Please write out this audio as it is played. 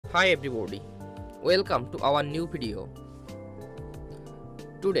Hi everybody, welcome to our new video.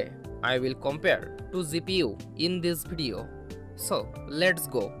 Today I will compare two GPU in this video. So let's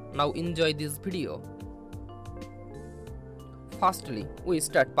go, now enjoy this video. Firstly, we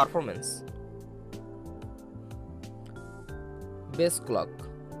start performance. Base clock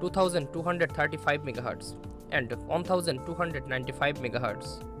 2235 MHz and 1295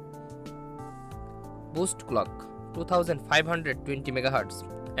 MHz. Boost clock 2520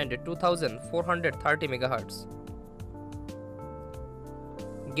 MHz and 2430 MHz.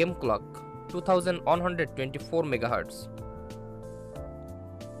 Game clock 2124 MHz.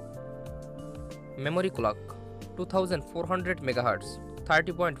 Memory clock 2400 MHz,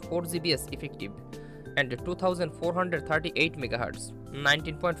 30.4 GBs effective and 2438 MHz,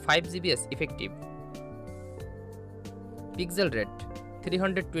 19.5 GBs effective. Pixel rate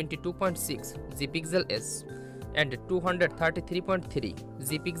 322.6 Gpixels and 233.3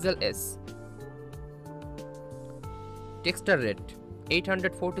 Gpixels. Texture rate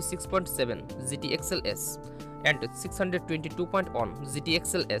 846.7 GTXLS and 622.1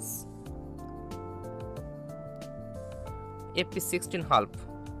 GTXLS. FP16 half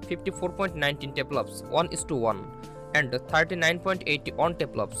 54.19 teraflops 1:1 and 39.80 on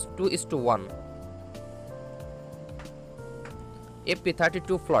teraflops 2:1.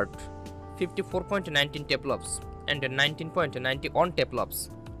 FP32 float 54.19 teraflops and 19.90 on teraflops.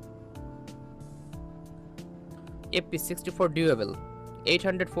 FP64 durable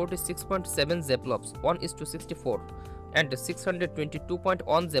 846.7 zepplops 1:64 and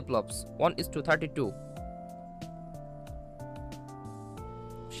 622.1 zepplops 1:32.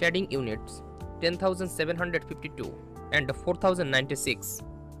 Shading units 10752 and 4096.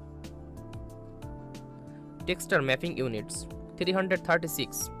 Texture mapping units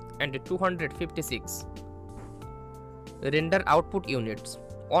 336 and 256. Render output units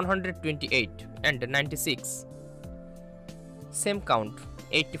 128 and 96. Same count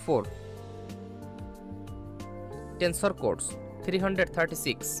 84. Tensor cores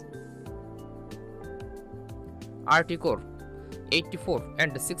 336. RT core 84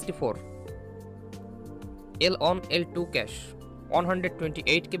 and 64. L1 L2 cache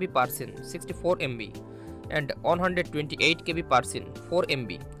 128 KB per scene 64 MB and 128 KB per scene 4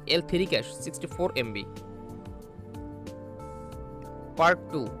 MB. L3 cache 64 MB. Part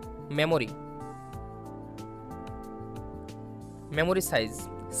 2 Memory. Memory size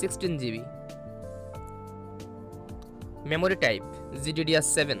 16 GB. Memory type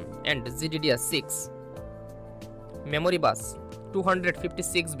GDDR7 and GDDR6. Memory bus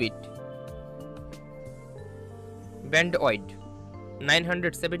 256 bit. Bandwidth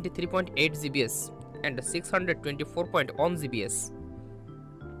 973.8 GBs and 624.1 GBs.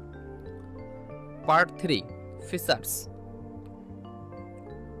 Part 3 Features.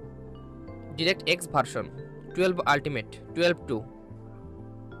 DirectX version 12 Ultimate 12.2.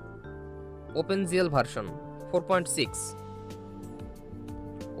 OpenGL version 4.6.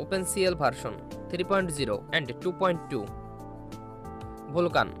 OpenCL version 3.0 and 2.2.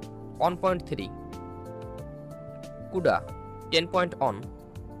 Vulkan 1.3. CUDA 10.1.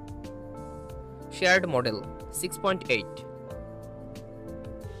 Shared model 6.8.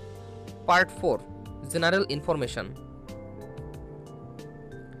 Part 4 General information.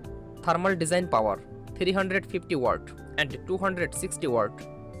 Thermal design power 350 watt and 260 watt.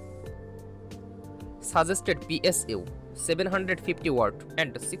 Suggested PSU 750 watt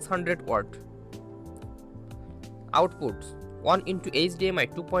and 600 watt. Outputs 1 into HDMI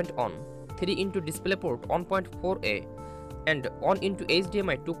 2.1, 3 into DisplayPort 1.4a and 1 into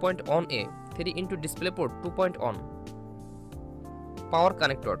HDMI 2.1a, 3 into DisplayPort 2.1. Power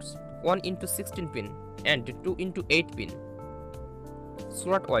connectors 1 into 16 pin and 2 into 8 pin.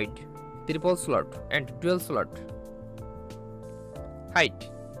 Slot wide, triple slot and dual slot. Height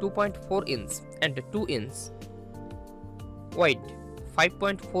 2.4 inch and 2 inch. Wide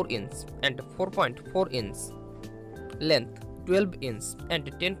 5.4 inch and 4.4 inch. Length 12 inch and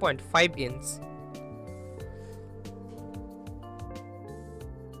 10.5 inch.